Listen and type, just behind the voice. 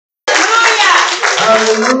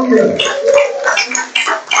Hallelujah.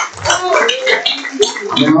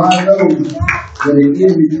 Now I know when the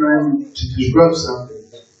enemy trying to disrupt something,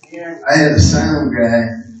 I had a sound guy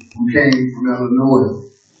who came from Illinois,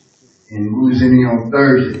 and we was in here on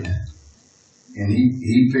Thursday, and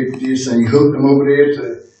he picked this and he hooked them over there so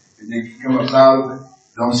they could come up louder.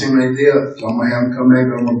 Don't seem like they're, so I'm gonna have them come back,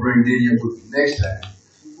 but I'm gonna bring Daniel with me next time.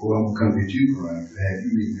 Or I'm gonna come get you, Veronica, to have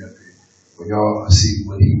you meet me up here. For y'all to see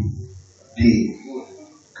what he did.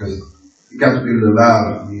 Because it got to be a little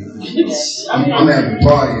louder. I'm having a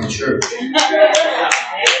party in church. I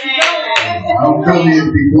don't come here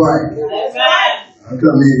to be quiet. I come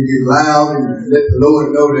here to get loud and let the Lord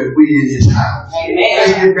know that we in his house.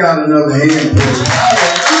 Let's give God another hand.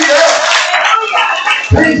 Hallelujah.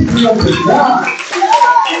 Praise be unto God.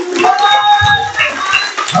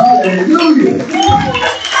 Hallelujah.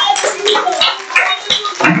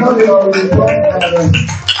 I know they already talked about it.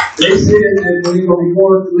 They said that when you're going to be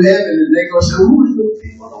going through heaven, and they're going to say, who's the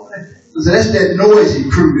people on that? So that's that noisy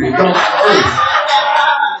crew that comes to earth.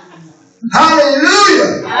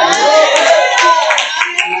 Hallelujah.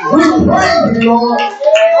 We praise you, Lord.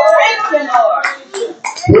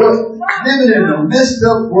 We're living in a messed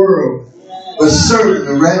up world, but serving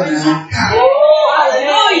the right now God.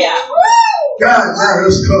 God got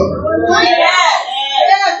us covered.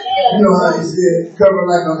 You know how he said, covered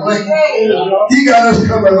like a blanket? He got us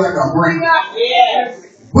covered like a blanket.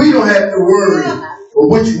 We don't have to worry for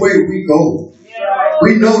which way we go.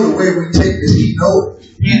 We know the way we take this. He knows it.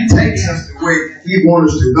 He takes us the way he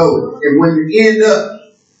wants us to go. And when you end up,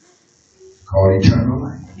 called eternal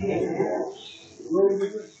life.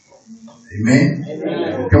 Amen?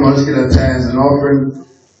 Amen. Come on, let's get our tithes and offering.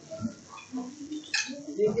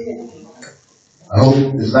 I hope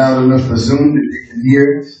it's loud enough for Zoom that they can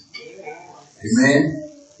hear us. Amen.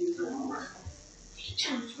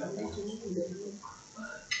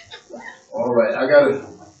 All right, I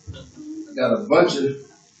got a bunch of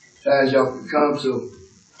tithes y'all can come so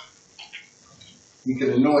he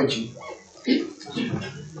can anoint you.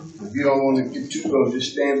 If you don't want to get too close,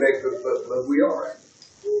 just stand back, but we all right.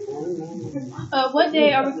 What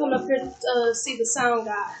day are we coming up here to see the sound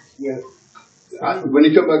guy? Yeah. When he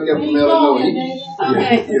come back up from Illinois, he'll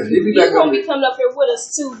be back. He's going to be coming up here with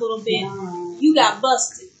us too a little bit. You got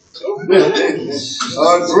busted.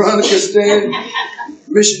 Veronica, Stanton,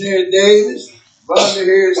 Missionary Davis, Bonnie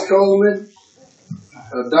Harris Coleman,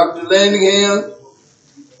 Dr. Lanningham,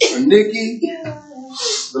 Nikki,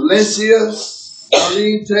 Valencia,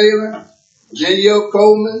 Arlene Taylor, Danielle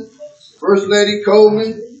Coleman, First Lady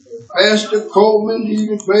Coleman, Pastor Coleman, he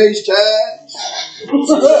even pays tithes.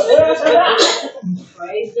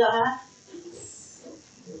 Praise God.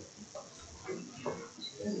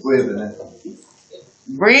 Wait a minute.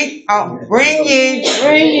 Bring ye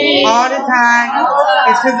all the time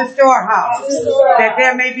into the storehouse, that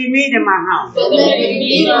there may be meat in my house.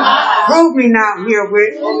 Prove me now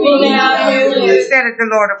herewith, said the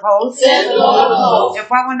Lord of hosts,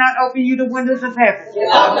 if I will not open you the windows of heaven,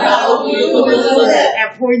 and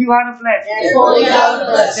pour you out a blessing,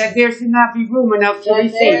 that there should not be room enough to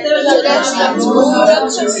receive.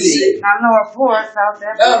 Now, Lord, pour us out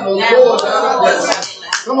that blessing.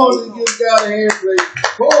 Come on and give God a hand, please.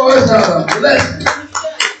 Pour us out a blessing.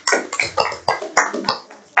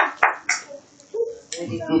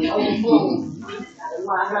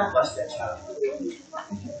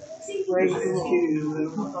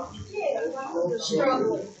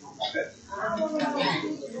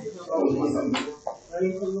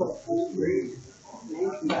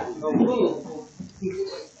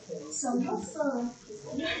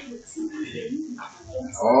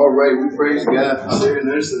 All right, we praise God for sharing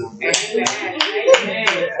this.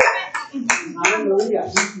 Hallelujah.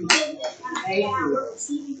 Thank you.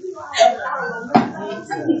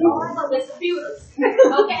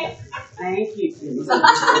 Okay. Thank you.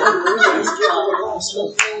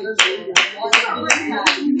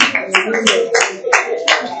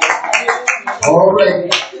 All right.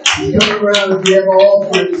 He's coming around. If you have all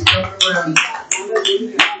offering, he's coming around.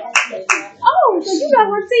 Oh, so you got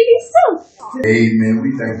one CDs too. Amen. We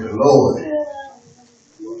thank the Lord.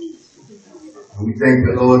 And we thank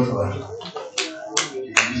the Lord for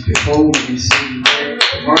Mr. Cole. We see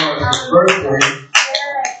tomorrow's his birthday.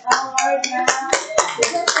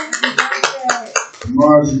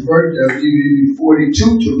 Tomorrow's his birthday. I believe he'll be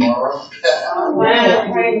 42 tomorrow.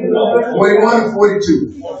 41 or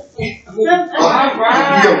 42?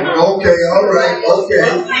 Okay, all right, okay.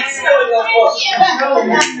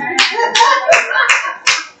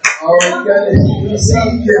 All right, you got it.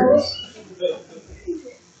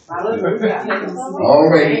 All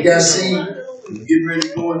right, you got to see. Get ready to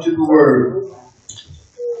go into the Word.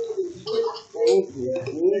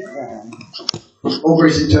 Oh,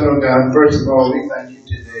 gracious eternal God, first of all, we thank you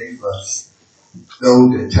today for those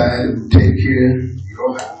that tired who take care of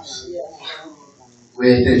your house.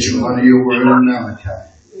 We ask that you honor your word in Malachi.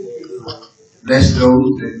 Bless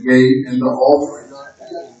those that gave in the offering.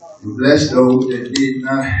 And bless those that did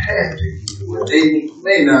not have to give, but they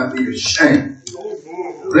may not be ashamed.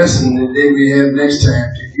 Bless them that they may have next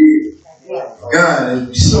time to give. God, as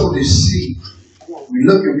we sow this seed, we're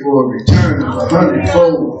looking for a return of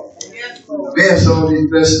 100-fold. Bless all these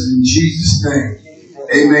blessings in Jesus' name.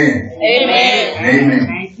 Amen. Amen. Amen.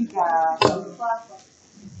 Thank you, God.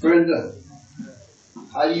 Brenda,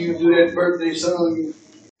 how do you do that birthday song?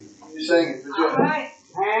 You sang it for Joe.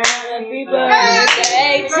 Happy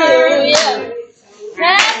birthday to you.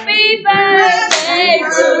 Happy birthday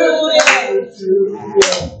to you.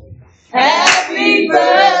 Happy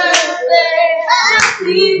birthday.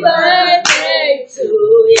 Happy birthday to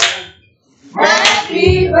you.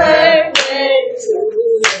 Happy birthday to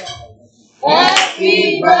you.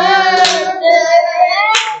 Happy birthday.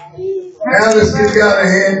 Now let's give God a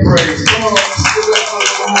hand praise. Come on, let's give that for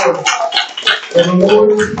the Lord. For the Lord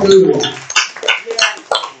is good.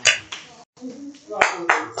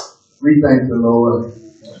 We thank the Lord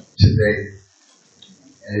today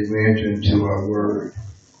as we enter into our word.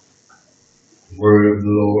 The word of the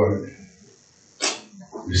Lord.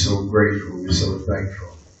 We're so grateful. We're so thankful.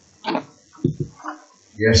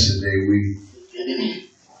 Yesterday we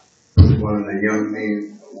put one of the young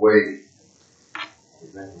men away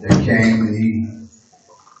that came, and he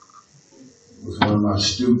was one of my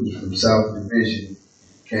students from South Division.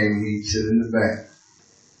 Came, he'd sit in the back,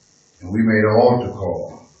 and we made an altar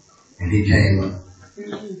call. And he came up.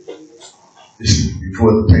 This was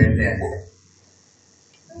before the pandemic.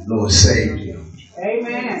 The Lord saved him.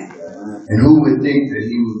 Amen. And who would think that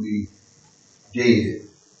he would be dead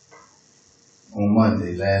on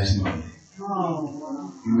Monday, last Monday?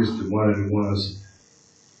 Oh. He was one of the ones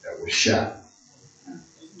that was shot.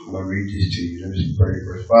 I'm going to read this to you. Let me pray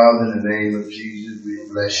first. Father, in the name of Jesus, we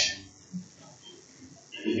bless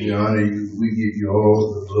you. We honor you. We give you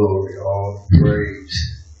all the glory, all the praise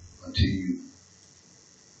unto you.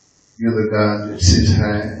 You're the God that sits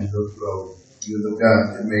high and looks low. You're the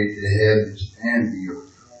God that made the heavens and the earth.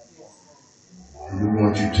 And we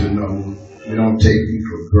want you to know we don't take you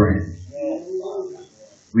for granted.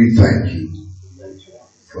 We thank you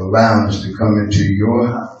for allowing us to come into your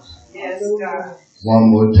house. Yes, God. One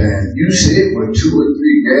more time. You said where 2 or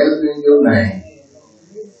 3 gather in your name,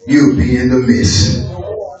 you'll be in the midst.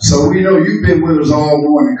 So we know you've been with us all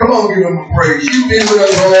morning. Come on, give him a praise. You've been with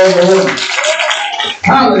us all morning.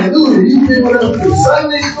 Hallelujah. You've been with us for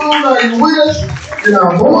Sunday school. Now you're with us in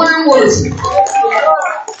our morning worship.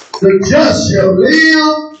 The just shall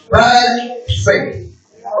live by faith.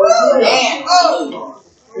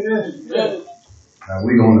 Now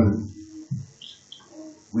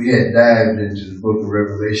we had dived into the book of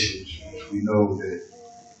Revelation. We know that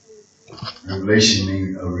Revelation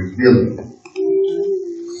means a revealing.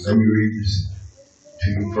 Let me read this to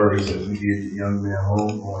you first, as we did the young man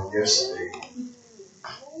home on yesterday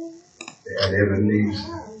at Evangelist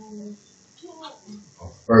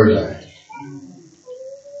of Birdline.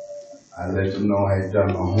 I let them know I had done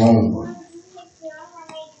my homework.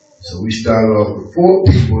 So we started off with 4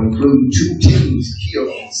 people, including 2 teens, killed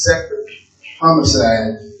in separate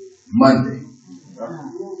homicides Monday.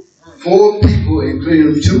 4 people,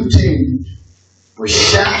 including 2 teens, were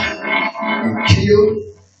shot and killed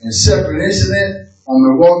in separate incidents on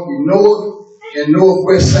Milwaukee North and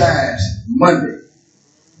Northwest sides Monday,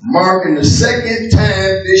 marking the 2nd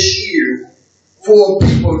time this year 4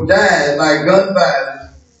 people died by gun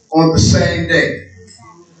violence on the same day.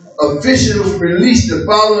 Officials released the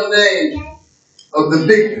following names of the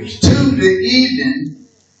victims. Tuesday evening,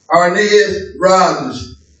 Arnez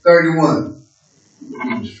Rogers, 31.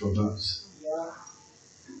 He was from us.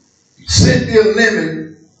 Cynthia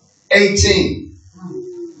Lemon, 18.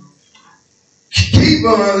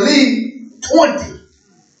 Kevon Lee, 20.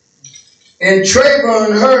 And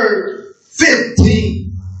Trayvon Hurd, 15.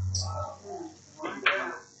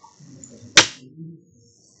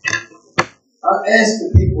 I asked the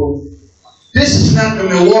people, this is not the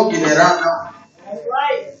Milwaukee that I know. That's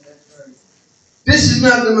right. This is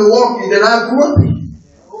not the Milwaukee that I grew up in.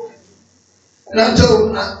 And I told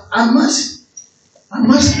them, I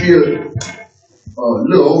must be a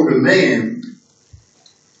little older man.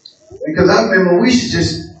 Because I remember we used to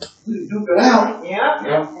just duke it out.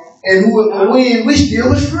 Yeah. And whoever win, we still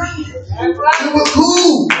was friends. That's right. It was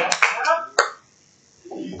cool.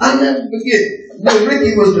 I'll never forget. Little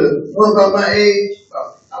Ricky was the one about my age,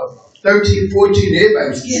 13, 14, everybody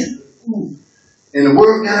was scared. And the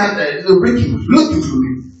word got out that little Ricky was looking for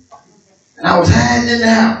me. And I was hiding in the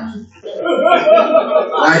house.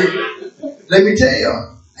 Right? Let me tell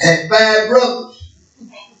y'all, I had 5 brothers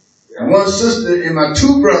and 1 sister, and my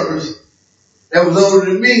 2 brothers that was older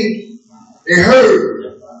than me, they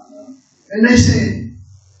heard. And they said,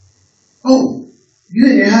 "Oh, you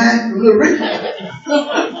in here hiding from little Ricky?"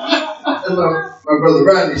 And my brother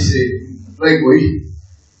Rodney said, "Playboy,"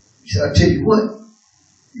 he said, "I'll tell you what,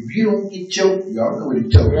 if you don't get choked," y'all know what he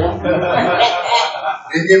told me.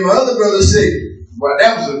 And then my other brother said, "Well,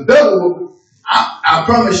 that was a double. I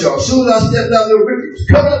promise y'all, as soon as I stepped out, little Ricky was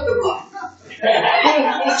coming up the block."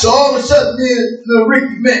 So all of a sudden, me and little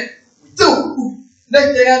Ricky met. Dude,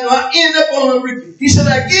 next thing I know, I ended up on little Ricky. He said,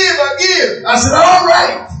 I give. I said, all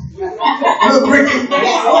right. Little Ricky.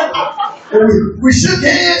 And we shook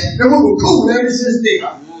hands, and we were cool ever since then.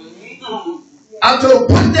 I told him,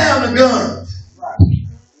 put down the guns.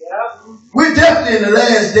 We're definitely in the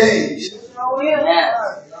last days.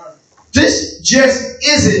 This just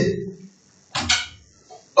isn't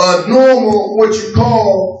a normal, what you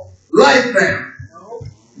call, life now.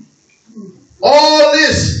 All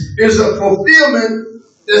this is a fulfillment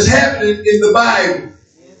that's happening in the Bible.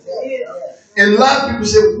 And a lot of people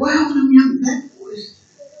say, why all them young black boys?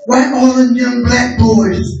 Why all them young black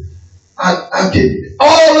boys? I get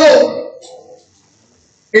all over.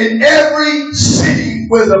 In every city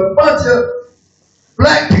with a bunch of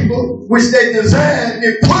black people, which they designed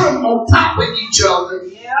and put them on top of each other.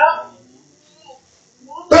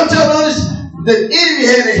 Don't y'all notice the enemy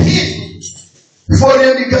had a hit for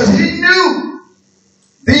them because he knew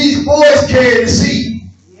these boys carry the seed.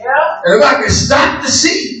 And if I can stop the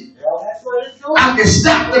seed, I can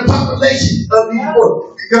stop the population of these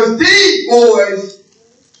boys. Because these boys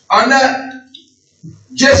are not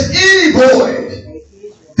just any boys.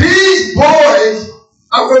 These boys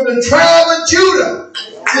are from the tribe of Judah.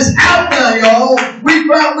 It's out now, y'all. We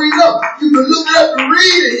know. You can look it up and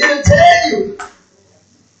read it. It'll tell you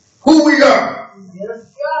who we are.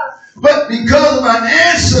 But because of our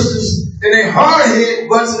ancestors and their hard-head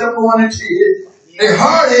butts that I'm going into here, their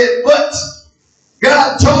hard-head butts,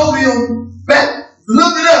 God told them back,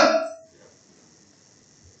 look it up.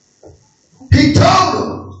 He told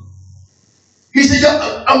them. He said,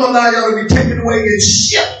 I'm going to allow y'all to be taken away in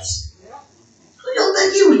ships. You don't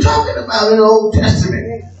think he was talking about in the Old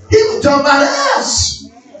Testament. He was talking about us.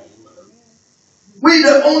 We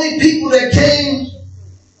the only people that came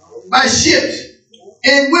by ships.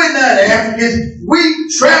 And we're not Africans. We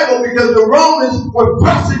travel because the Romans would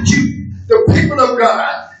prosecute the people of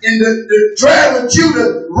God. And the tribe of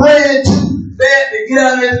Judah ran to. They had to get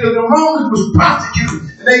out of there because the Romans was prosecuted.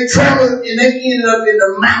 And they traveled and they ended up in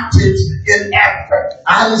the mountains in Africa.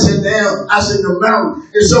 I didn't sit down. I said the mountains.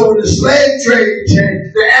 And so when the slave trade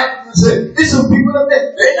changed, the Africans said, there's some people up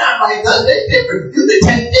there. They're not like us. They're different. You can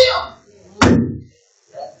take them.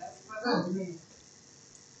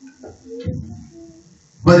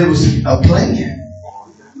 But it was a plan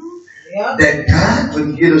that God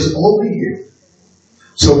would get us over here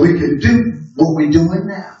so we could do what we're doing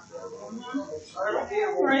now.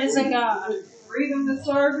 Praising God. Freedom to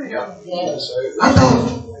serve Him. I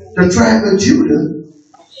thought the tribe of Judah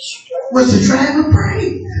was the tribe of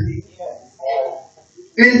praise.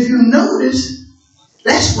 And if you notice,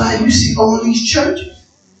 that's why you see all these churches.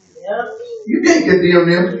 You can't condemn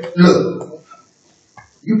them. Look.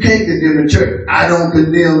 You can't condemn the church. I don't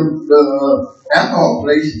condemn the alcohol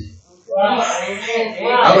places.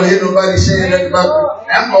 I don't hear nobody saying that about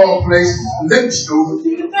the alcohol places, liquor stores.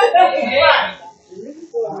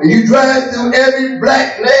 And you drive through every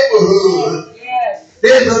black neighborhood,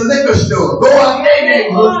 there's a liquor store. Go out their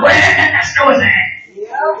neighborhood, where that store is at?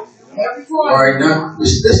 All right, now,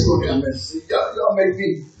 let's go down there. Y'all make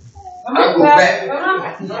me. I'll go back.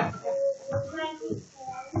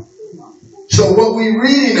 So what we're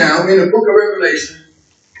reading now in the book of Revelation,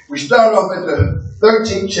 we start off at the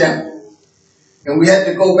 13th chapter, and we had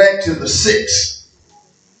to go back to the 6th.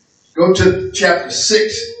 Go to chapter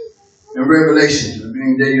 6 in Revelation.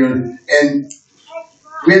 And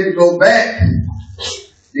we had to go back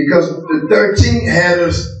because the 13th had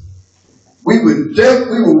us, we were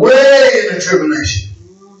way in the tribulation.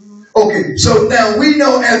 Okay, so now we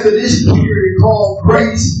know after this period called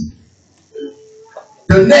grace,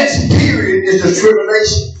 the next period is the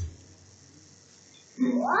tribulation.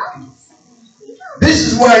 This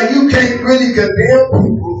is why you can't really condemn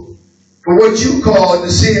people for what you call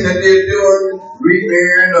the sin that they're doing,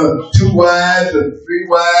 remarrying, or 2 wives, or 3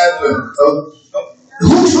 wives, or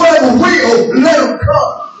whosoever will, let them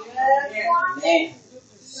come.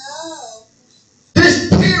 This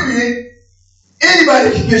period,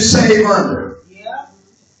 anybody can get saved under.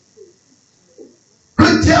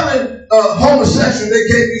 telling homosexuals they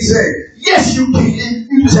can't be saved. Yes, you can.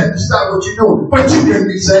 You just have to stop what you're doing. But you can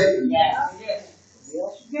be saved. Yes. Yes,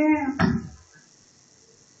 you can.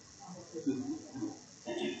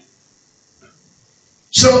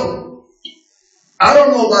 So, I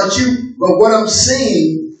don't know about you, but what I'm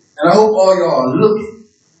seeing, and I hope all y'all are looking,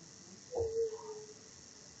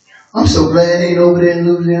 I'm so glad I ain't over there in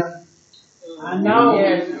Louisiana. I know.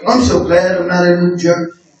 Yes. I'm so glad I'm not in New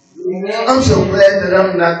Jersey. I'm so glad that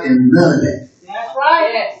I'm not in none of that. That's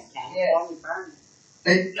right. Yes.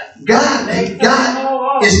 And God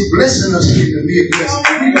is blessing us here to be a blessing.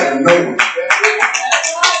 We gotta know it.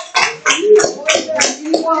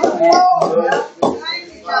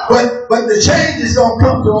 But the change is gonna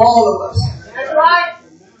come to all of us. That's right.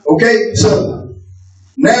 Okay, so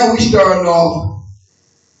now we starting off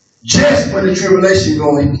just when the tribulation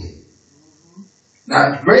going to hit.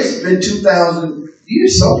 Now grace has been 2,000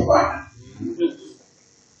 years so far.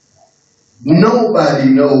 Nobody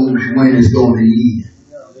knows when it's going to end.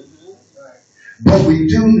 But we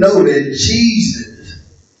do know that Jesus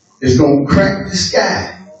is going to crack the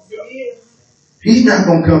sky. He's not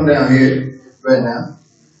going to come down here right now.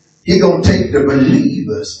 He's going to take the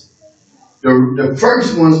believers, the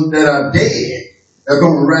first ones that are dead, are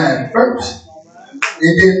going to ride first.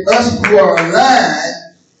 And then us who are alive,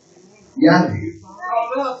 we out of here.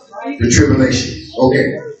 The tribulation.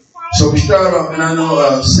 Okay. So we start off, and I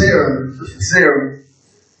know Sarah,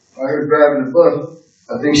 I heard driving the bus.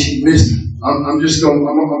 I think she missed it. I'm gonna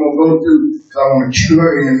go through because I want to cue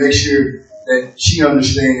her in and make sure that she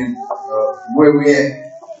understands where we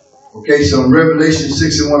at. Okay, so in Revelation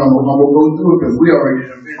 6:1, I'm gonna go through it because we already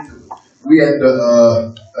have been through it. We at the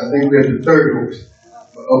I think we're at the third horse.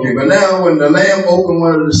 Okay, but now when the Lamb opened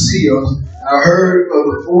one of the seals, I heard of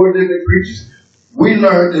the 4 living creatures. We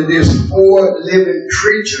learned that there's 4 living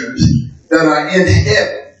creatures that are in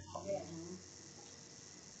heaven.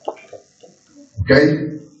 Okay?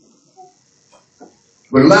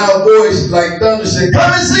 With a loud voice like thunder said,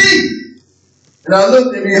 "Come and see!" And I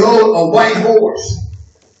looked and behold a white horse.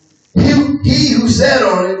 He who sat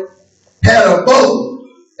on it had a bow,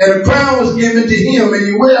 and a crown was given to him, and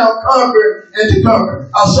he went out conquer and to conquer.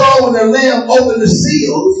 I saw when the Lamb opened the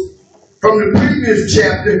seals. From the previous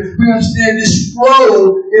chapter, we understand this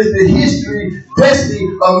scroll is the history, destiny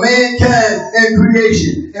of mankind and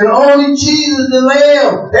creation. And only Jesus the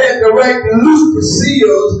Lamb had the right to loose the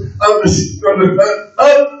seals of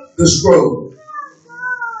the scroll.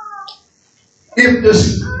 If the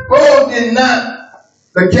scroll did not,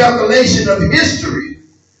 the calculation of history,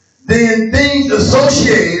 then things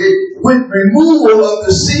associated with removal of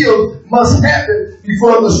the seal must happen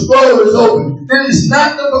before the scroll is opened. It is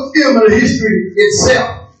not the fulfillment of history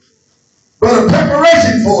itself, but a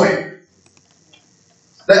preparation for it.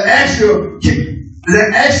 The actual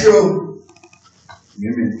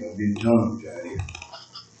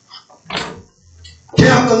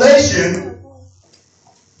calculation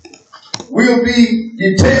will be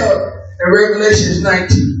detailed in Revelation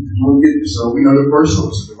 19. We'll get this, so we know the first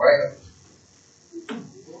source, right?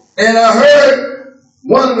 And I heard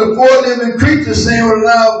one of the 4 living creatures saying with a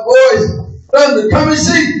loud voice, "Thunder, come and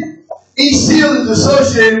see." Each seal is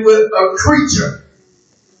associated with a creature.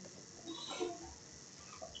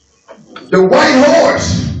 The white horse,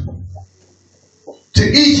 to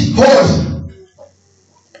each horse,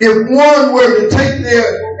 if one were to take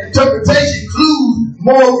their interpretation clues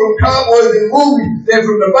more from cowboys and movies than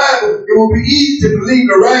from the Bible, it would be easy to believe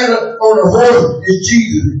the rider on a horse is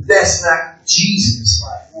Jesus. That's not Jesus.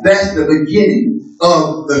 That's the beginning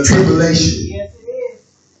of the tribulation. Yes, it is.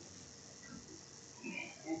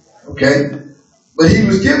 Okay? But he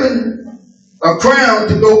was given a crown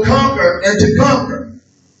to go conquer and to conquer.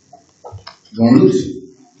 He's going to lose it.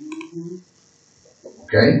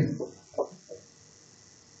 Okay?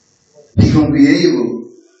 He's going to be able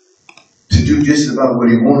to do just about what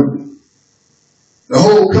he wanted to do. The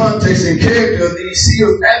whole context and character of these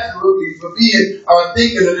seals absolutely forbid our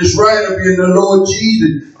thinking of this rider being the Lord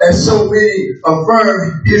Jesus, as so many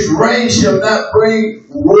affirm his reign shall not bring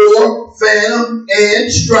war, famine,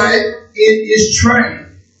 and strife in his train.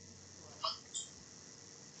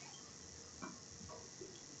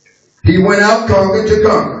 He went out conquer to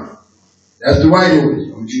conquer. That's the white horse.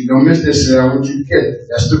 Don't miss this. I want you to get it.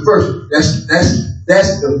 That's the first.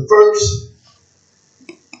 That's the first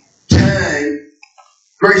time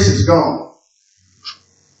grace is gone.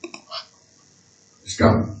 It's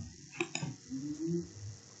gone.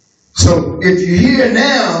 So if you're here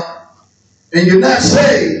now and you're not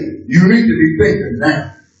saved, you need to be thinking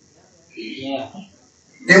now. Yeah.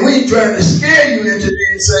 And we ain't trying to scare you into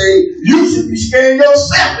being saved. You should be scaring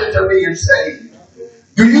yourself into being saved.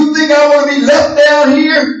 Do you think I want to be left down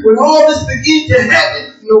here when all this begins to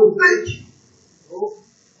happen? No, thank you.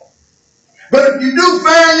 But if you do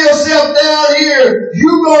find yourself down here,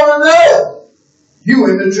 you're going to know you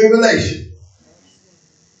in the tribulation.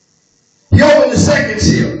 He opened the second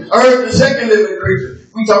seal. I heard the second living creature.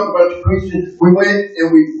 We talked about the creatures. We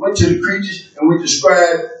went to the creatures and we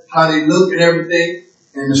described how they look and everything.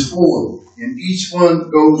 And there's 4. And each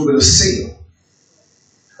one goes with a seal.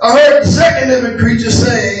 I heard the second living creature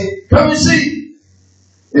saying, come and see.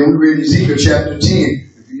 Then we read Ezekiel chapter 10.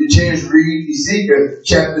 If you get a chance to read Ezekiel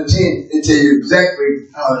chapter 10, it tells you exactly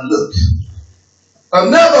how it looks.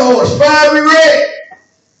 Another horse, fiery red,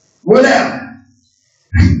 went out.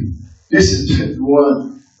 This is the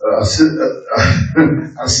one, our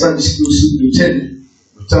Sunday school superintendent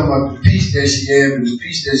was talking about the peace that she had and the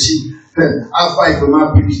peace that she had. I fight for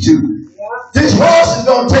my peace too. This horse is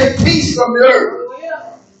going to take peace from the earth.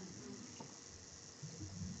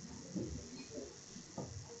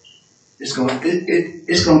 It's going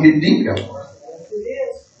to get deep, y'all.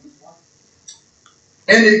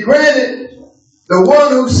 And it granted the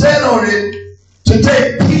one who sat on it to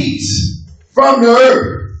take peace from the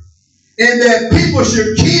earth. And that people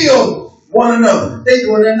should kill one another. They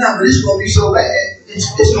doing that now, but it's going to be so bad.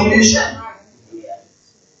 It's going to be a shame.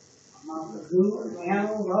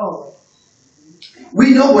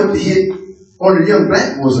 We know what the hit on the young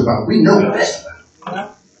black was about. We know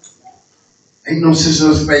that. Ain't no sense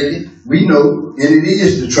of us faking. We know, and it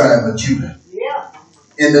is the tribe of Judah.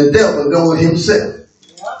 And the devil knowing himself.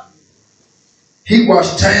 He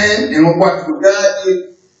watched time, and what God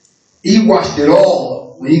did, he watched it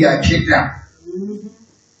all when he got kicked out. And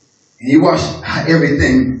he watched how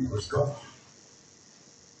everything was going.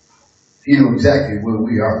 He knew exactly where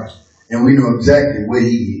we are. And we know exactly where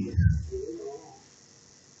he is.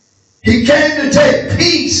 He came to take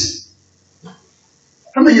peace.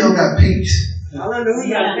 How many of y'all got peace?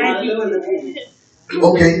 Hallelujah. Thank you for the peace.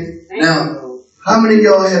 Okay. Now, how many of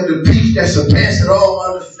y'all have the peace that surpasses all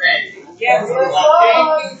understanding? Yes,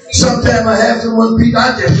 Lord. Sometimes I have so much peace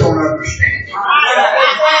I just don't understand.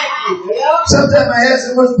 Sometimes I have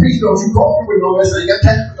so much peace, don't you call me with no mess. I got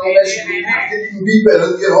time for no mess. You can be better,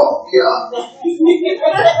 get off. Yeah.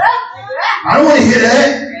 I don't want to hear that.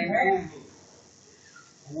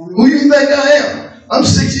 Who do you think I am? I'm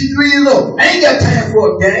 63 years old. I ain't got time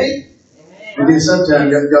for a game. And then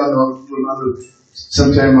sometimes, y'all know,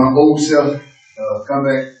 sometimes my old self come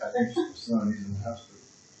back. I think my son is in the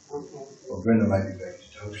hospital. Or Brenda might be back.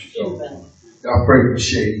 Y'all pray for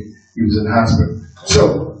Shady. He was in the hospital.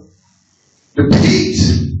 So, the peace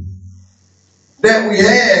that we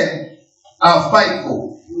had, I'll fight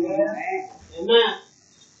for. Amen.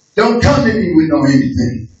 Don't come to me with no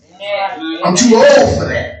anything. I'm too old for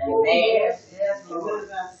that.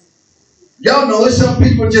 Y'all know it's some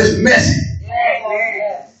people just messy.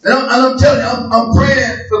 And I'm telling you, I'm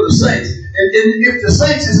praying for the saints. And if the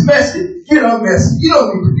saints is messy, get up messy. You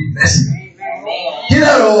don't need to be messy. Get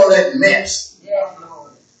out of all that mess.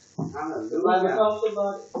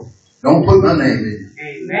 Don't put my name in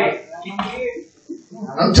it.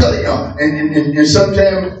 I'm telling y'all. And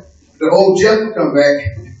sometimes the old Jeff will come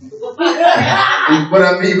back. And what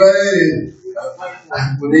I mean by that is,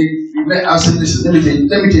 when they met, I said, listen, let me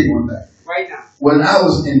tell you one thing. Right now. When I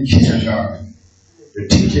was in kindergarten, the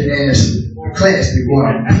teacher asked the class to go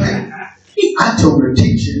out and play. I told the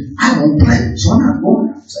teacher, I don't play, so I'm not going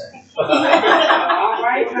outside.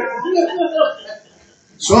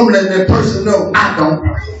 So I'm letting that person know I don't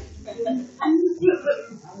play.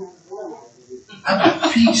 I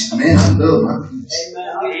got peace, man. I love my peace.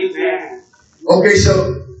 Amen. Okay, so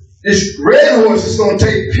this red horse is going to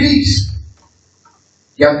take peace.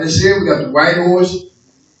 Got this here. We got the white horse.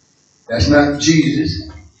 That's not Jesus.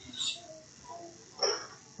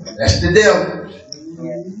 That's the devil.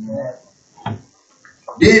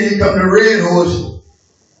 Then here comes the red horse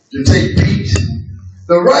to take peace.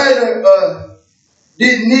 The rider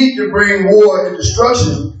didn't need to bring war and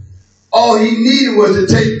destruction. All he needed was to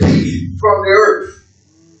take peace from the earth.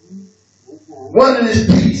 One of his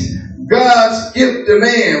peace, God's gift to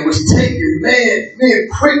man, was taken. Men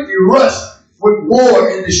quickly rushed with war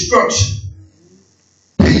and destruction.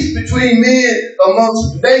 Peace between men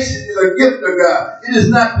amongst nations is a gift of God. It is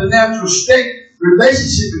not the natural state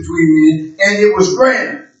relationship between men, and it was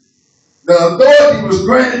granted. The authority was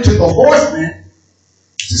granted to the horseman,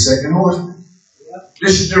 the second horseman.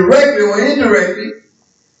 This is directly or indirectly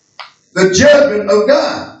the judgment of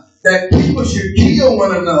God, that people should kill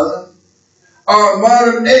one another. Our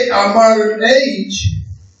modern age,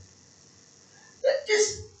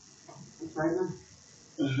 just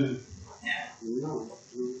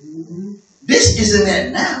This isn't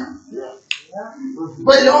that now.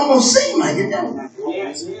 But it almost seemed like it, don't it?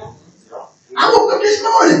 I woke up this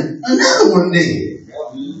morning, another one dead.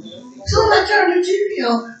 So I turned the TV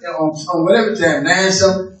on whatever time, 9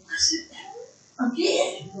 something. I said,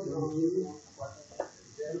 again.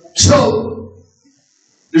 So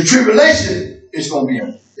the tribulation is gonna be a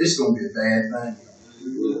bad thing.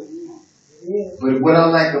 But what I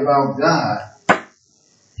like about God,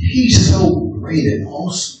 He's so great and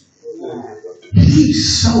awesome.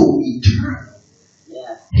 He's so eternal.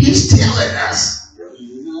 He's telling us.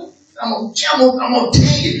 I'm gonna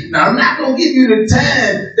tell you. Now, I'm not gonna give you the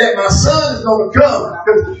time that my son is gonna come.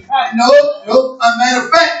 No. As a matter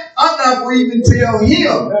of fact, I'm not gonna even tell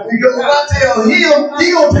him. Because if I tell him, he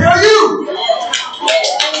gonna tell you.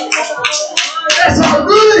 That's how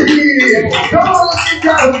good he is. Come on, let's get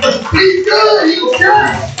God. He's good. He's good.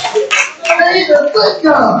 He's a good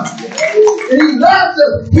God. And He loves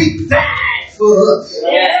us. He died for us.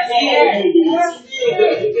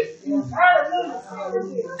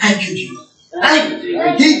 Thank you, Jesus. Thank you.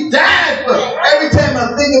 He died for us. Every time I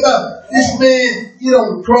think about this man get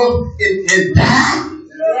on the cross and die.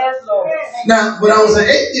 Now, when I was an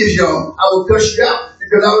atheist, y'all, I would cuss you out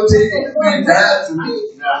because I would tell you, he died for me.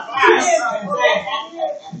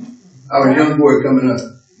 I was a young boy coming up.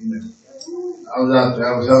 I was out there,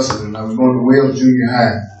 I was hustling. I was going to Wales Junior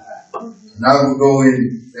High. And I would go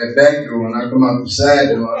in that back door and I come out the side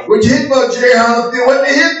door. What you hit for, Jerry Hollifield? What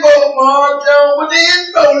they hit for, Mom Jones? What they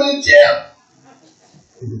hit for, little Jeff?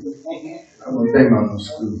 I wasn't thinking about no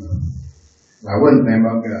school. I wasn't thinking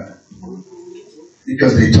about God.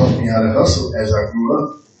 Because they taught me how to hustle as I grew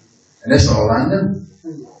up. And that's all I knew.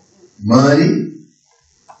 Money,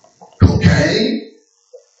 cocaine,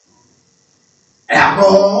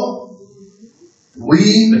 alcohol,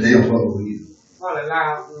 weed, but they don't follow weed.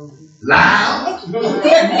 Loud. And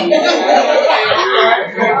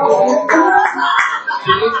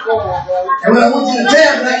when I went to the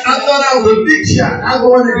tavern, I thought I was a big shot. I go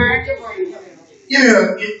in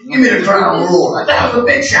there, give me the Crown Royal. I thought I was a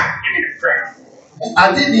big shot. Give me the Crown Royal. I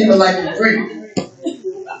didn't even like the drink,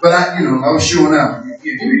 but I was showing out.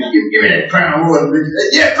 Give me that Crown Royal.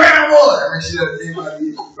 Yeah, Crown Royal. I mean, she doesn't think about it.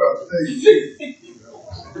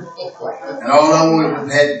 And all I wanted was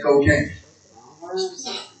to have the cocaine.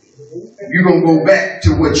 You're going to go back to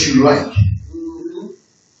what you like.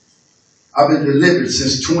 I've been delivered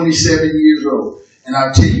since 27 years old. And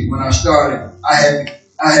I'll tell you, when I started, I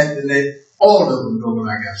had to let all of them know when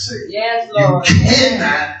I got saved. Yes, Lord. You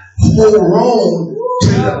cannot hold on to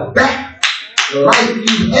the back life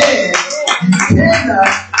you had. You cannot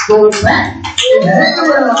go back and hang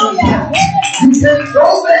around. You can't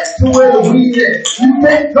go back to where the weed is. You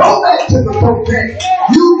can't go back to the cocaine.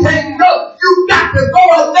 You can't go. You got to go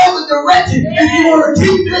another direction if you want to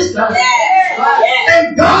keep this time.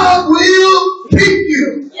 And God will keep you.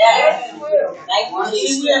 Yes, He will. Thank you,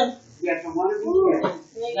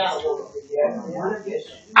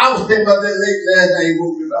 I was thinking about that late last night. He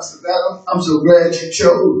woke me up. I said, God, I'm so glad you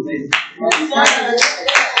chose me.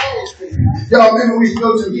 Y'all remember we used to go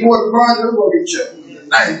to the Fort Bronx? Well, he chose me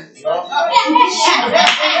tonight.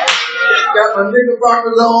 Got my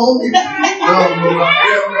knickerbockers on.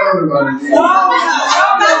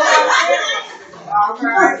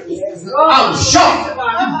 I was shocked.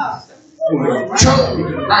 Chose me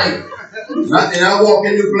tonight. And I walk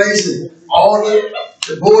into the place and all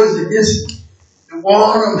the boys against the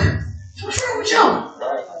wall. What's wrong with y'all?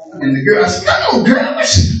 And the girl, I said, no, girl. I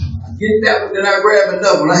get that one, then I grab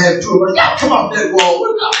another one. I have two of them. Y'all come off that wall.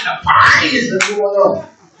 What the fire is going on?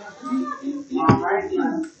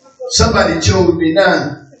 Somebody chose me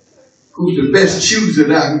now. Who's the best chooser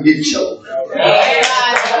that I can get chosen?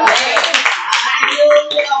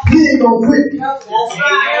 He ain't gonna quit. He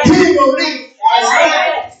ain't gonna leave.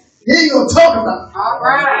 He ain't gonna talk about it.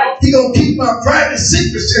 He gonna keep my private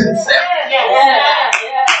secrets to himself.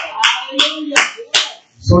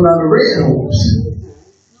 So now the red horse.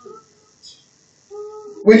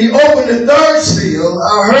 When he opened the third seal,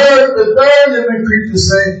 I heard the third living creature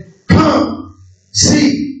say, come,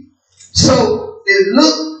 see. So it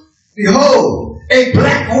looked, behold, a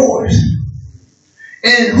black horse.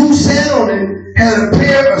 And who sat on it had a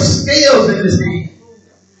pair of scales in his hand.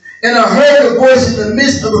 And I heard a voice in the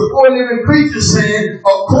midst of the four living creatures saying, a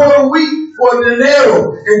quart of wheat for a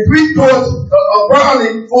denaro, and 3 quarts of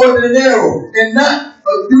barley for a denaro, and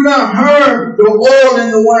do not harm the oil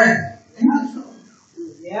and the wine.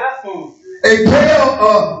 A pair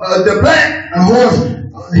of the black horse,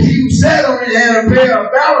 he who sat on it had a pair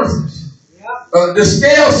of balances. The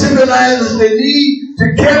scale symbolizes the need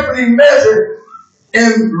to carefully measure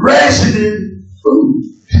and rationing food.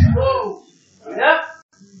 Yep.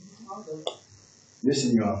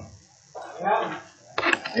 Listen, y'all.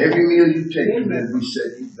 Every meal you take, you better be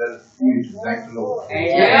set. You better feed to thank the Lord.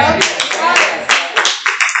 Yeah.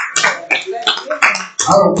 I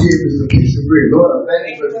don't care if it's a piece of bread. Lord, I thank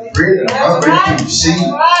you for the bread and I'm ready to receive.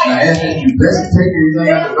 And I ask that you bless and take anything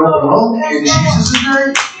out that don't belong in Jesus'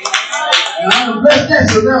 name. And I'm going to bless that.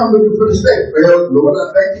 So now I'm looking for the steak. Well, Lord, I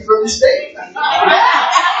thank you for the steak.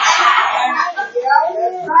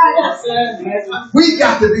 We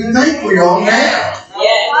got to be thankful, y'all, now.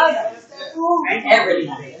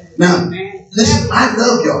 Now, listen, I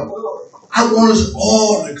love y'all. I want us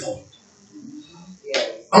all to go.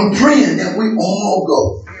 I'm praying that we all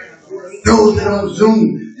go. Those that are on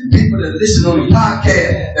Zoom and people that listen on the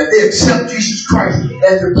podcast, that they accept Jesus Christ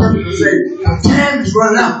as their personal Savior. Our time is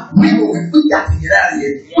running out. We got to get out of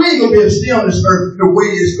here. We ain't going to be able to stay on this earth the way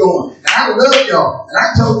it's going. And I love y'all. And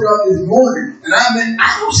I told y'all this morning. And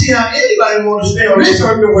I don't see how anybody wants to stay on this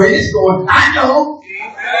earth the way it's going. I know.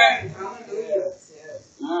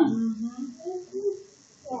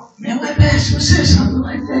 Man, my pastor said something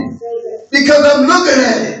like that. Because I'm looking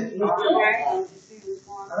at it.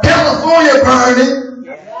 California burning.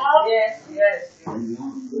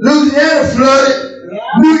 Louisiana flooded.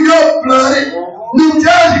 New York flooded. New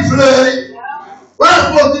Jersey flooded. What am I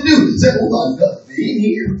supposed to do? Say, oh my God, they ain't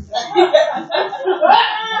here.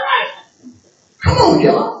 Come on,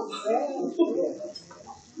 y'all.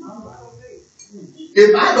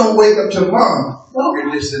 If I don't wake up tomorrow, y'all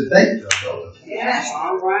can just say thank you. Yes,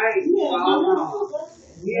 all right.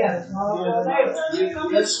 Yes.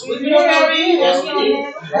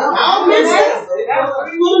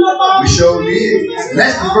 We sure did. And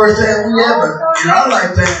that's the first time we ever in our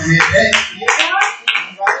lifetime did that.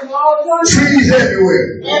 Trees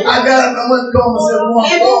everywhere. I got up, I went to call myself one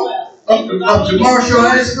walk up to Marshall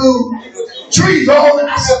High School. Trees all in.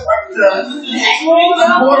 I said,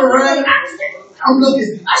 I'm going around. I'm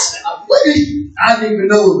looking. I said, what is it? I didn't even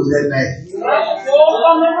know it was that bad.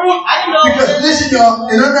 Because listen, y'all,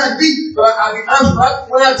 and I'm not deep, but I'll be honest.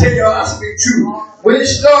 When I tell y'all, I speak true. When it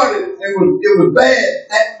started, it was bad.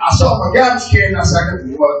 I saw my garbage can, and I said, I got to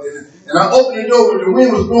go out there. And I opened the door, but the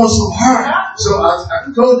wind was blowing so hard. So I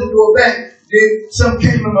closed the door back. Then something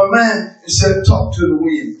came in my mind and said, talk to the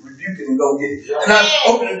wind. Rebuke it and go get it. And I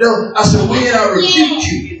opened the door. I said, wind, I rebuke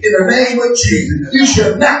you in the name of Jesus. You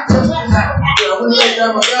shall not touch this house. And I went back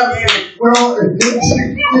down my garbage can, went on and didn't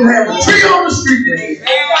have a tree on the street there.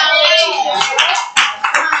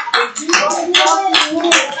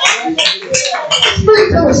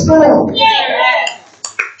 Speak to the storm.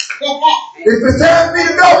 If it's time for me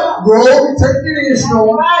to go, roll and take it in,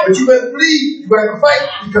 storm. But you better flee. You better fight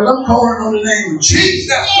because I'm calling on the name of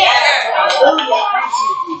Jesus.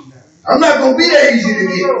 I'm not going to be that easy to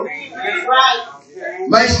get.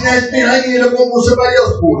 Might snatch me and I can end up on somebody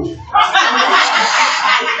else's porch.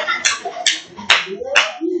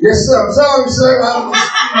 Yes, sir. I'm sorry, sir.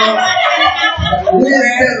 We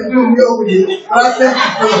ain't kind of moving over here. But I thank you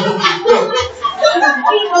for the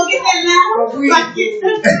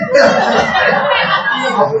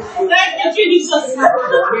Thank you, Jesus.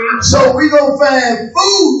 So we're going to find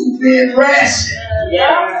food being rationed.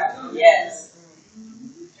 Yes.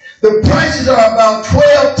 The prices are about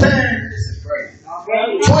 12 times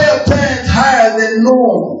 12 times higher than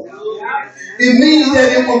normal. It means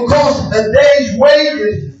that it will cost a day's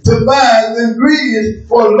wages to buy the ingredients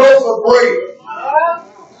for a loaf of bread.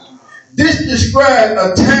 This describes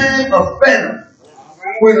a time of famine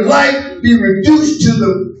when life be reduced to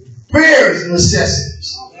the barest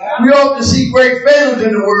necessities. We often see great famines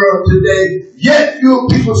in the world today, yet fewer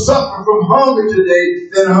people suffer from hunger today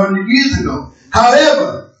than 100 years ago.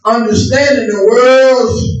 However, understanding the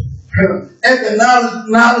world's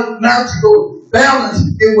economical balance,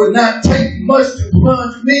 it would not take much to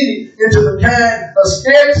plunge many into the kind of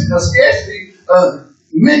scarcity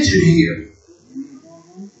mentioned here.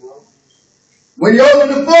 When you open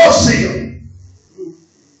the fourth seal,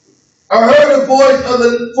 I heard a voice of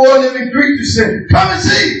the four living creatures saying, come and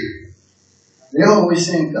see. They always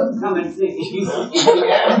saying, come and see. So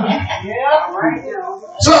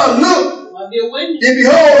I looked, and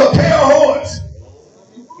behold, a pale horse.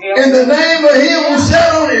 And the name of him who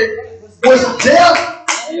sat on it was Death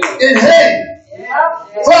and Hell.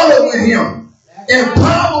 Followed with him. And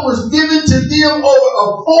power was given to them over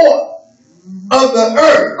a fourth of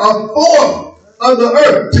the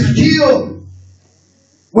earth, to kill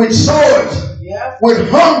with swords, with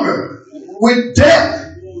hunger, with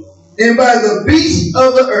death, and by the beasts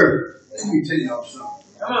of the earth. Let me tell y'all something.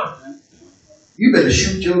 You better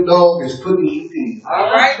shoot your dog as quick as you can. All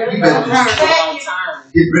right. You better just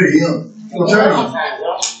get rid of him. will turn on you.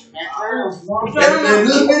 That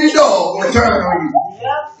little bitty dog will turn on you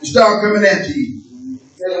and start coming after you.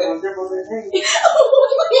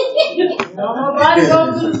 Nobody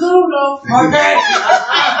goes to the zoo though. Okay.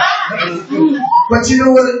 But you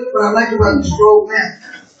know what I like about this roadmap?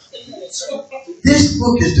 This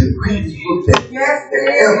book is the greatest book that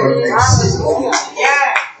ever existed. Yeah.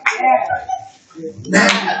 Now,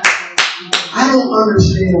 I don't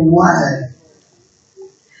understand why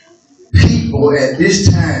people at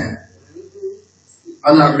this time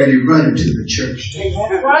are not really running to the church.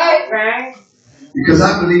 That's right, man. Because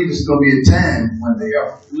I believe it's going to be a time when they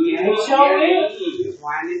are. Yeah, it sure is.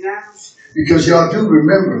 Wind it down. Because y'all do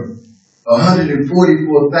remember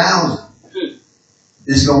 144,000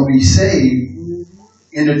 is going to be saved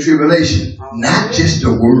in the tribulation, not just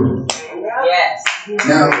the world. Yes.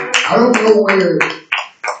 Now, I don't know where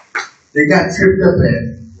they got tripped up at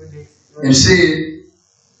and said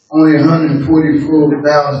only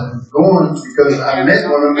 144,000 going, because I met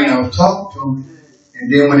one of them and I was talking to him, and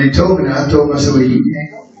then when they told me, I told him, I said, well, you can't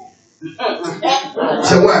go.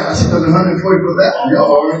 So why? I said, because 144,000, y'all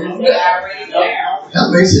already there. That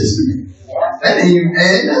makes sense to me. That ain't even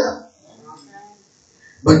adding up.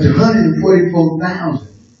 But the 144,000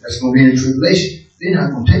 that's going to be in tribulation, they're not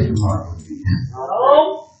going to take the mark of the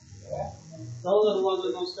Oh. Those are the ones that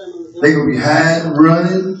are going to stand on the They're going to be hiding,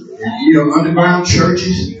 running, underground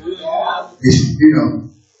churches. It's,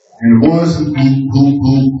 and the ones who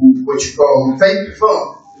what you call, who fake the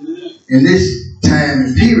funk in this time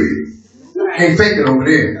and period, can't fake it over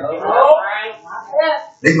there.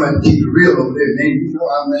 They're going to have to keep it real over there. Man,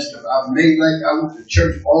 I messed up. I made like I went to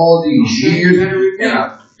church all these years, and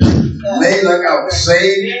I made like I was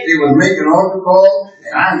saved. They was making altar calls,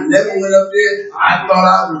 and I never went up there. I thought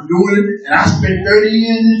I was doing it, and I spent 30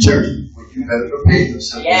 years in the church. Well, you better prepare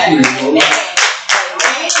yourself.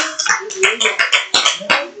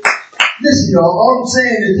 Listen, y'all, all I'm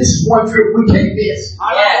saying is this is one trip we can't miss.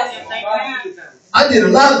 I did a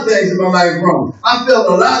lot of things in my life wrong. I failed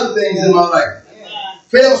a lot of things in my life.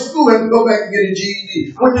 Failed school, had to go back and get a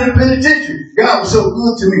GED. Went to the penitentiary. God was so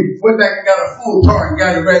good to me. Went back and got a full car and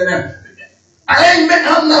got it right now. I'm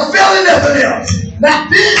not failing nothing else. Not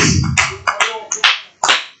this.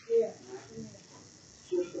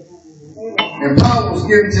 And power was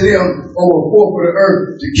given to them over a fourth of the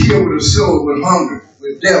earth to kill with a sword, with hunger,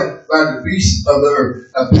 with death, by the beasts of the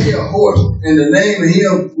earth. A pale horse, and the name of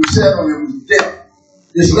him who sat on him was Death.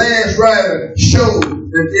 This last rider showed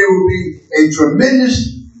that there would be a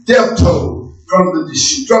tremendous death toll from the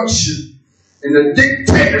destruction and the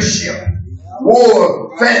dictatorship,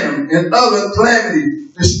 war, famine, and other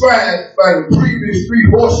calamities described by the previous three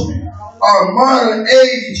horsemen. Our modern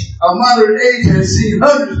age has seen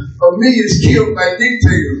hundreds of millions killed by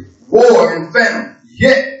dictators, war, and famine.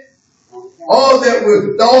 Yet, all that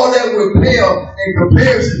will pale in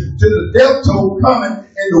comparison to the death toll coming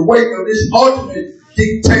in the wake of this ultimate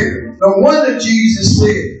dictator. No wonder Jesus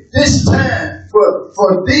said, this time,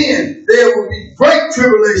 for then, there will be great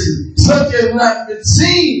tribulation, such as not been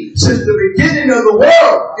seen since the beginning of the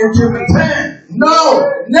world until the time. No,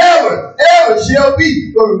 never, ever shall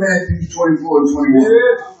be. Go to Matthew 24 and 21.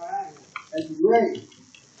 Yeah. That's great.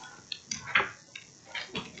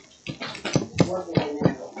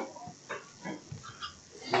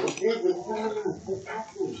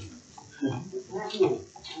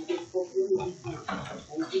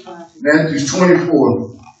 Matthew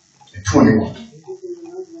 24 and 21.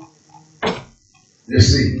 Let's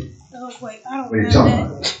see. Oh, wait, I don't What are you know talking that.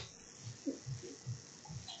 about?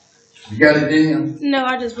 You got it, Daniel? No,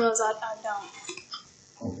 I just realized I don't.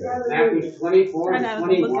 Okay. Matthew 24 I and gotta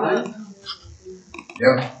look it up. 21.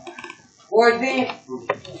 Yep. 14.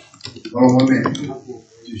 Hold on 1 minute.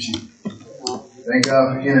 Thank God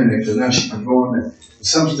for the internet, because now she can go on there.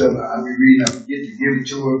 Some stuff I be reading, I forget to give it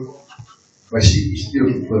to her, but she still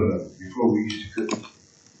can put it up before we used to cook it.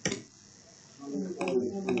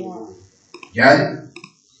 Got it?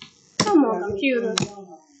 Come on, computer.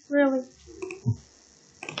 Really?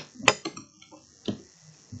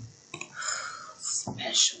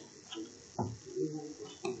 Special.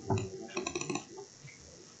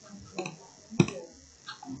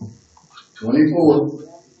 $24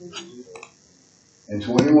 and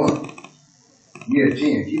 21. Yeah, 10.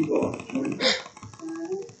 Keep going. 24.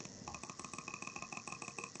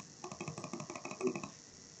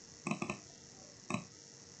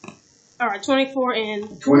 All right, 24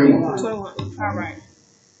 and 21. 21. All right.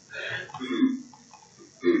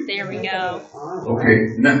 There we go.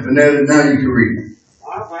 Okay, now you can read it.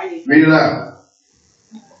 Read it out.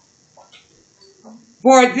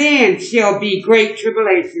 For then shall be great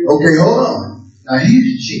tribulation. Okay, hold on. Now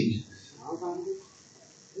here's Jesus.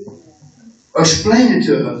 explaining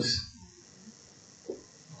to us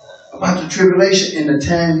about the tribulation and the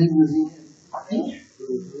time he was in.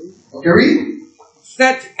 Okay, read.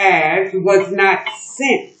 Such as was not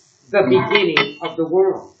since the beginning of the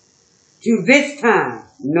world, to this time,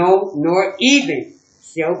 no, nor even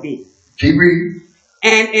shall be. Keep reading.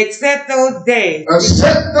 And except those days,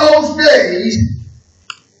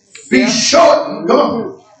 be shortened. Come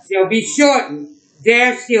on. Shall be shortened.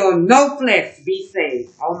 There shall no flesh be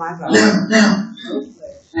saved. Oh my God. Now,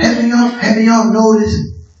 haven't y'all noticed?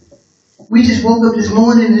 We just woke up this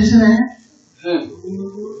morning and this and that.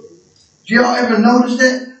 Do y'all ever notice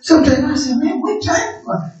that? Sometimes I said, man, what time?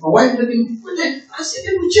 My wife looked at me, what that? I said,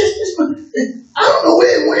 it was just this one. I don't know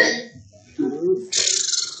where it went.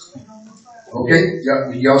 Okay,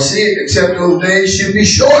 y'all see it, except those days should be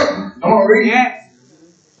shortened. Come on, read. Yes.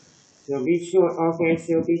 Shall be short. Okay,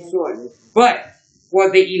 shall be shortened. But for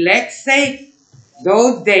the elect's sake,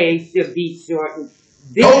 those days shall be shortened.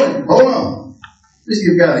 Hold on. Let's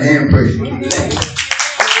give God a hand praise.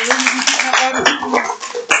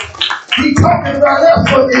 He talking about us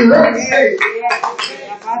for the elect's sake.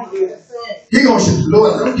 He gonna shoot the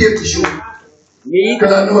Lord. I don't care if you shoot.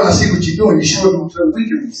 Because I know I see what you're doing. You showed them so we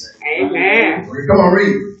can be saved. Amen. Okay, come on,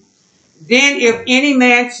 read. Then if any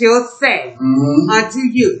man shall say unto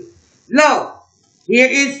you, lo, here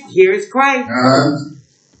is Christ,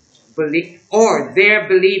 believe, or there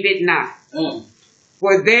believe it not.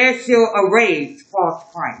 For there shall arise false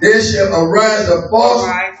Christ. There shall arise a false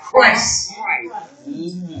Christ.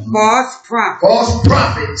 False prophets. False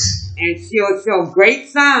prophets. And shall show great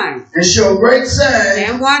signs. And show great signs.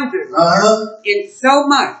 And wonders. In so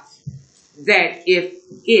much that if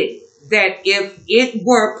it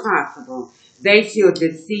were possible, they shall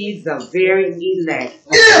deceive the very elect.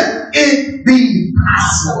 If it be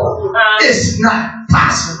possible. It's not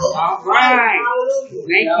possible. All right.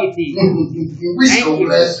 Thank you, Jesus. We so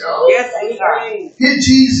blessed, y'all. Yes, we are. Here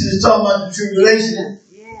Jesus is talking about the tribulation.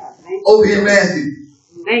 Yeah, over here, Matthew.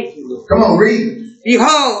 Thank you, Lord. Come on, read.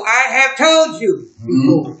 Behold, I have told you.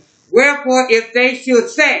 Wherefore, if they should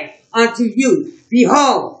say unto you,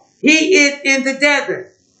 behold, he is in the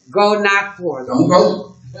desert, go not forth. Don't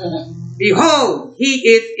go. Behold, he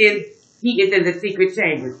is in the secret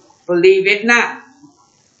chamber. Believe it not.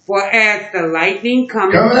 For as the lightning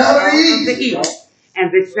cometh out of the east,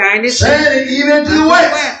 and the shining even to the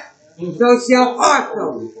west, so shall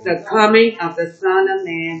also the coming of the Son of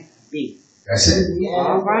Man be. That's it.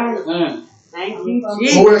 All right. Thank you,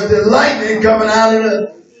 Jesus. For as the lightning coming out of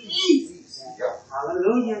the east,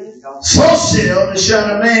 hallelujah, so shall the Son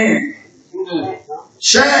of Man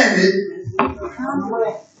shine it.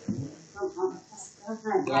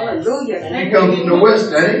 Hallelujah. He comes from the west.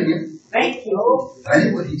 That ain't it. Thank you. That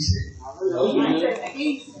ain't what he said.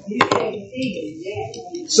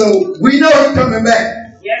 So we know he's coming back.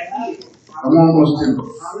 I'm almost in.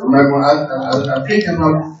 I think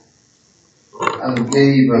I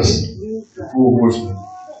gave us the 4 horsemen.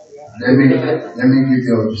 Let me give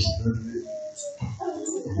y'all just a little bit.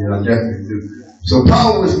 Yeah, I definitely do. So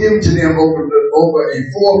power was given to them over a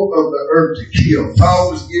fourth of the earth to kill.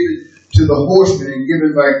 Power was given to the horsemen and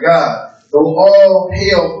given by God. Though all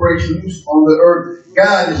hell breaks loose on the earth,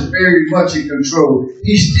 God is very much in control.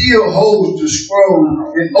 He still holds the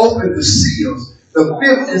scroll and opens the seals. The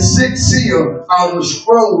 5th and 6th seal of the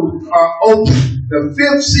scrolls are open. The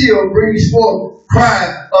 5th seal brings forth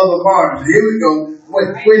cry of the martyrs. Here we go.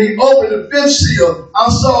 When he opened the 5th seal, I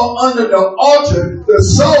saw under the altar the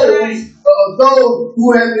souls of those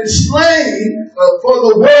who have been slain for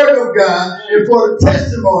the word of God and for the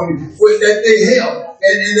testimony that they held.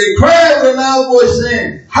 And they cried with a loud voice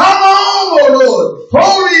saying, how long, O Lord,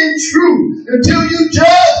 holy and true, until you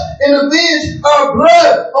judge and avenge our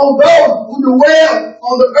blood on those who dwell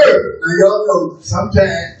on the earth? Now y'all know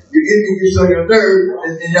sometimes your enemy gets on your nerve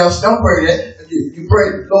and y'all don't pray that. You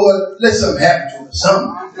pray, Lord, let something happen to us.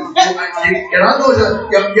 Something. And I know that,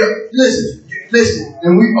 listen,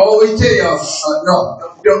 and we always tell y'all,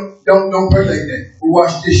 no, don't pray like that. But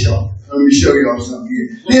watch this, y'all. Let me show y'all something here.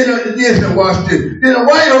 Then watch this. Then a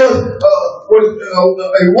white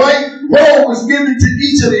robe was given to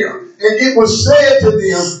each of them, and it was said to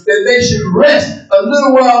them that they should rest a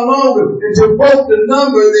little while longer until both the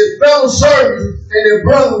number of their fellow servants and their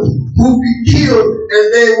brothers who be killed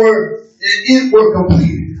it were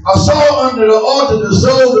completed. I saw under the altar the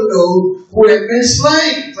souls of those who had been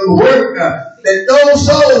slain for the word of God. That those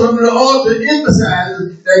souls under the altar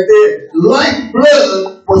emphasizes that their life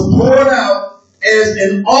blood was poured out as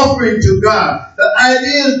an offering to God. The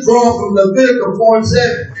idea is drawn from Leviticus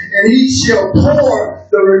 4:7. And he shall pour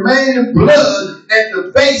the remaining blood at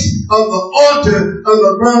the base of the altar of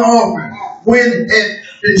the burnt offering. when had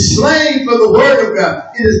been slain for the word of God.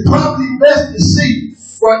 It is probably best to see,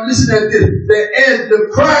 well, listen at this, that as the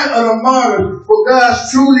cry of the martyrs for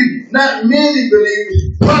God's truly not many believers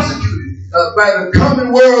prosecuted by the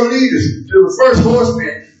common world leaders to the first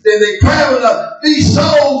horseman, then they cried out, these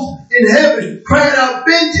souls in heaven crying out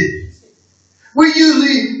vengeance. We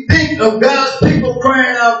usually think of God's people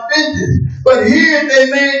crying out vengeance, but here they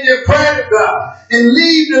made their cry to God and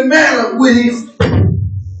leave the matter with Him.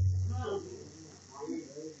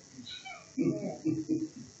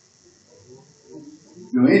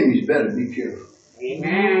 Your enemies better be careful.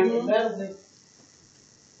 Amen.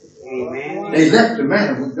 Amen. They left the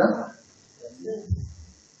matter with God.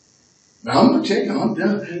 Now I'm gonna tell you, I'm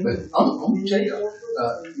done, but I'm gonna tell you,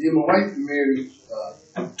 me and my wife been married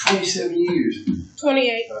 27 years.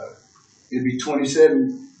 28. It'd be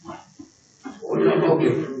 27. Okay,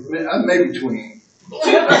 maybe 28.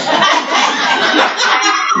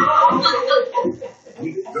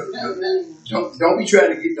 Don't be trying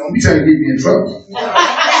to get me in trouble.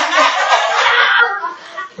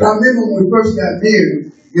 But I remember when we first got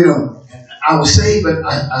married, you know, I was saved, but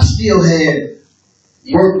I still had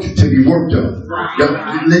work to be worked on.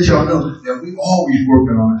 Let y'all know that we always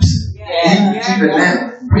working on ourselves. Even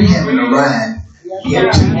now, we haven't arrived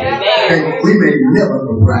yet. And we may never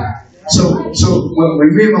arrive. So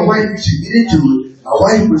when me and my wife used to get into it, my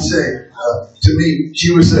wife would say to me,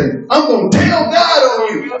 she would say, I'm going to tell God on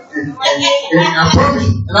you. And I promise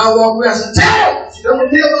you. And I walk away, I said, tell him. She doesn't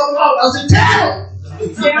tell my mom. I said, tell him.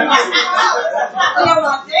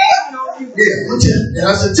 And I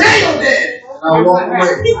said, tell your dad. And I walk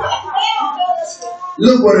away.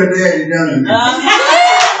 Look what her daddy done to me.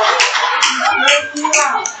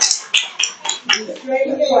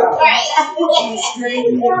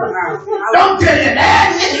 Don't tell your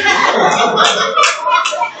daddy.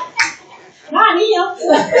 Not him.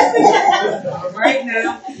 Right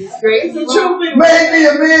now, it's great. Made me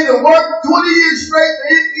a man that worked 20 years straight to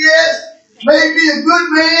hit the ass. Made me a good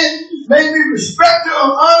man. Made me respect her,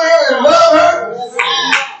 honor her, and love her.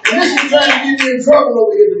 And this is trying to get me in trouble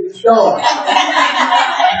over here with this dog.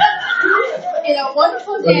 And a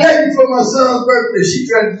wonderful But day. maybe for my son's birthday, she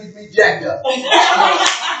tried to get me jacked up. But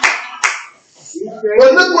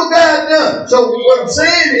look what God done. So what I'm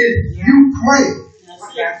saying is, you pray.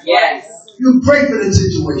 Yes. You pray for the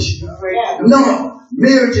situation. No,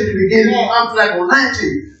 marriage in the beginning, I'm not going to lie to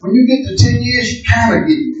you. When you get to 10 years, you kind of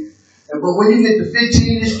get it. But when you get to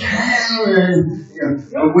 15, it's kind of,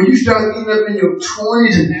 but when you start getting up in your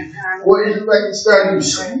 20s, and boy, it's like it started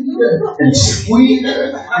sweeter and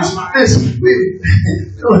sweeter. Listen,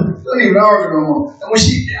 don't even argue no more. And when I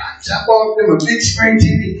bought them a big screen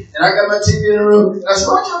TV, and I got my TV in the room, and I said,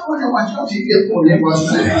 why y'all going there watch your TV? I'm going there watch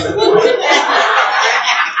mine.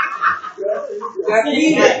 I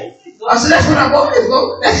said, that's what I bought this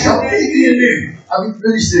for. That's your TV in there. I be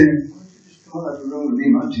really saying, come out the room and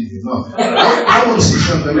leave my TV. No. I want to see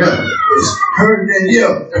something else. It's her and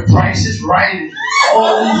Danielle. The Price is Right.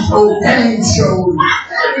 All these old game shows.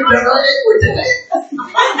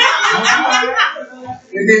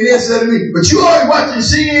 And then they said to me, but you always watching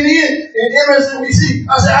CNN and MSNBC.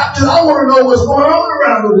 I said, I want to know what's going on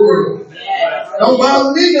around the world. Don't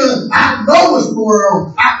bother me none. I know what's going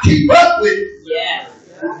on. I keep up with it. Yeah.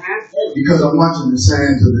 Because I'm watching the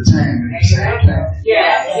signs of the time at the same time.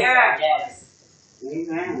 Yes.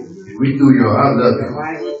 Amen. We do your, I love you.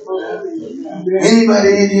 Anybody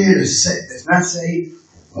in here that's not saved,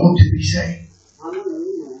 want to be saved?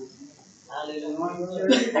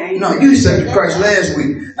 No, you accepted Christ last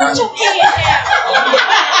week. You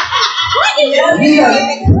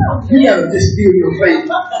gotta just feel your faith.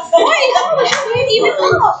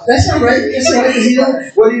 That's all right. That's all right. He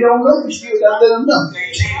don't know, you still gotta let him know.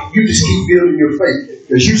 You just keep building your faith.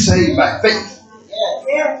 Because you saved by faith.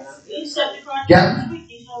 Yeah.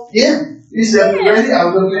 Yeah. You saved already. I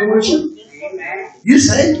was up there with you. You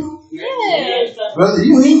saved. Yes. Brother,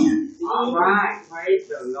 you in. All right. Praise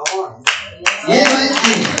the Lord. Yeah,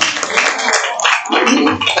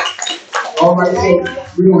 all right, so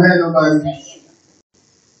we don't have nobody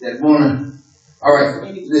that wanna. All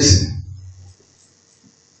right, listen.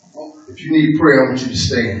 If you need prayer, I want you to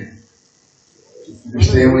stand. You can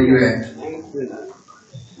stand where you're at.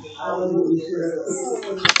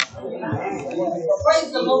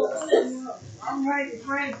 Praise the Lord. All right,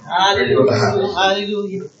 praise. Hallelujah.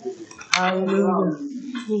 Hallelujah. Hallelujah.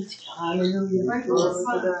 Hallelujah.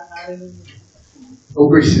 Hallelujah. Oh,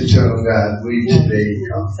 gracious child of God, we today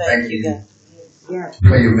come. Thank you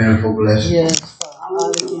for your manifold blessings. Yes.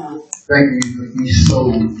 Hallelujah. Thank you for these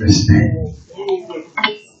souls that stand.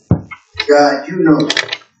 God, you know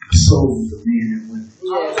the souls of men and women.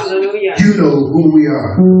 Hallelujah. You know who we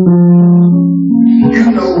are.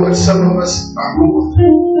 You know what some of us are going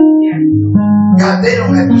through. God, they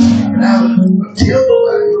don't have to speak it out or tell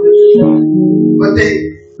nobody. But they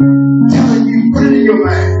telling you, put it in your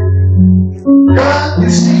mind. God, you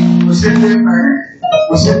see what's in their mind,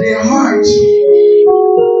 what's in their hearts.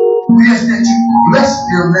 We ask that you bless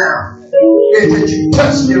them now. We ask that you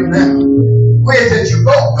touch them now. We ask that you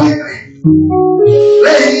go quickly.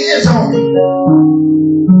 Lay hands on them.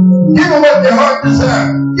 Give them what their heart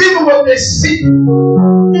desires. Give them what they seek.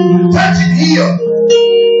 Touch and heal.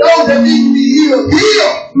 Those that need to be healed, heal.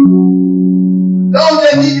 Those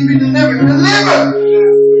that need to be delivered, deliver.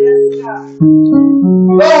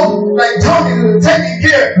 Those like Tony who are taking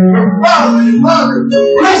care of her father and mother,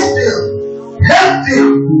 bless them, help them,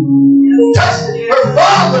 touch her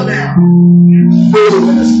father now. Move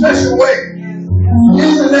in a special way. In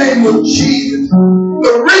the name of Jesus,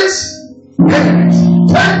 the rich parents,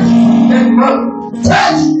 touch that mother,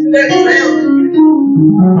 touch that family.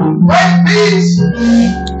 Right peace.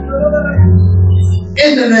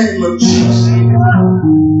 In the name of Jesus.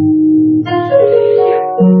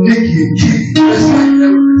 Nikki and Kitty, that's like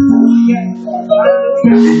never before.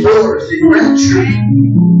 The daughters, the grandchildren.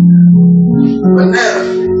 Banana,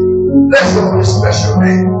 that's on a special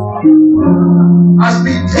name. I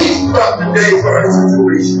speak peace throughout the day for her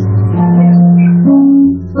situation.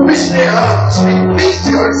 Missionary, I speak peace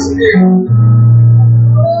to her spirit.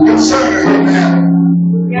 Concern her now.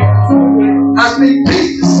 I speak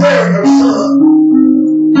peace to Sarah, her son.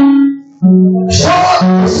 Show up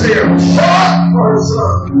for Sarah. Show up for her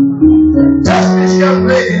son. Touch this young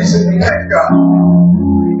lady that's in the back, God.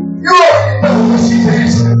 You already know what she's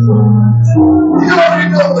asking for. You already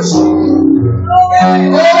know what she needs.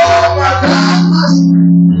 Oh, my God,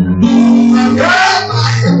 my God, my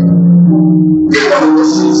help. You know what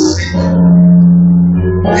she's seeking.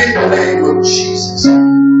 In the name of Jesus.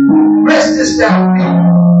 Bless this down people.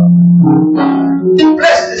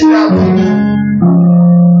 Bless this down people.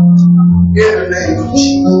 In the name of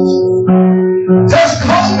Jesus. Touch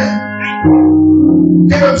Coleman.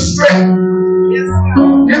 Give him strength.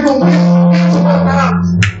 Give him wisdom.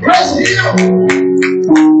 Bless him.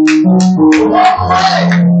 Walk away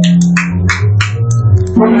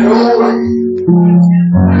from the old way.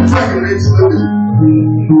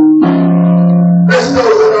 Bless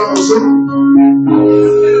those that are on Zoom.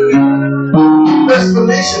 Bless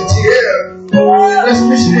Felicia Tierra. Bless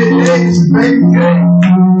Missionary Davis and Baby Jane.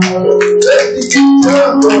 Bless the young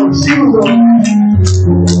girl. She was on there.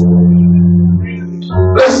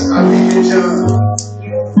 Bless Amelia John.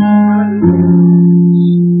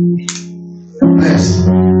 Bless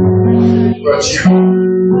Roger.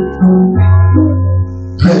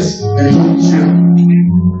 Bless Amelia.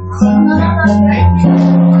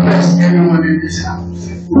 Bless everyone in this house.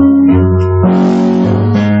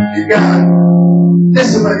 And God, let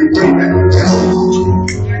somebody bring back the testimony.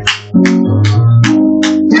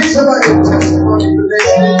 Give somebody a testimony for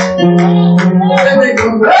next day. Then they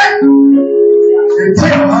come back and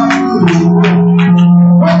tell how good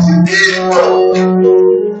what you did for.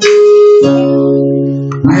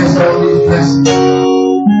 We ask all these blessings.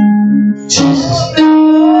 Jesus' name.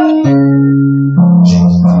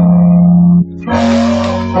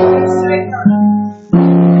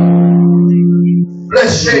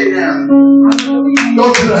 Bless Shay now. Go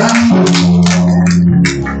to the hospital.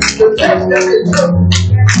 The test that they took.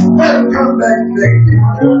 Let him come back negative.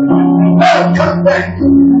 Let him come back.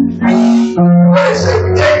 They say we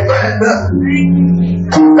can't find nothing.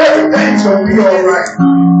 Everything's going to be all right.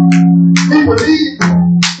 We believe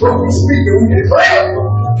what we speak and we declare.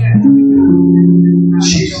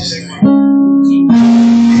 Jesus' name.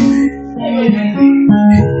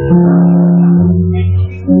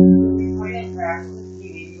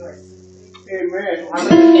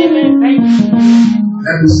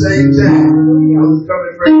 At the same time, I was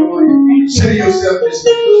coming right on. Consider yourself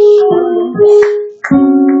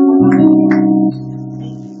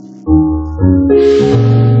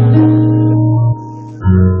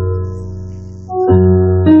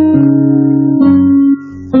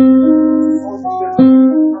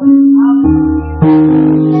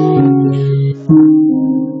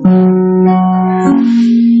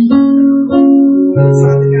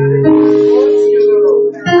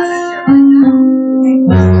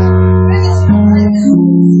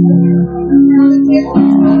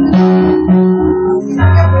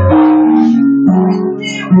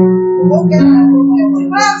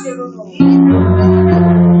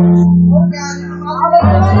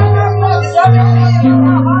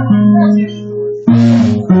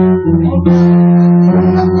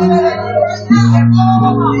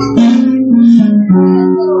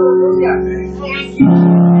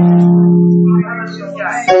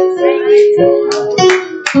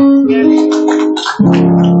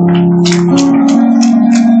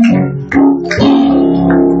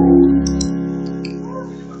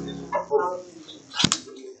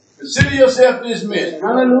Consider yourself dismissed.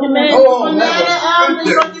 Hallelujah. Go on, have a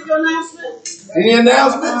good day. Any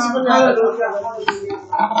announcements?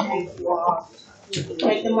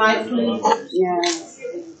 Take the mic, please. Yeah.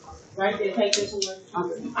 Right there, take this one.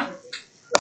 Okay.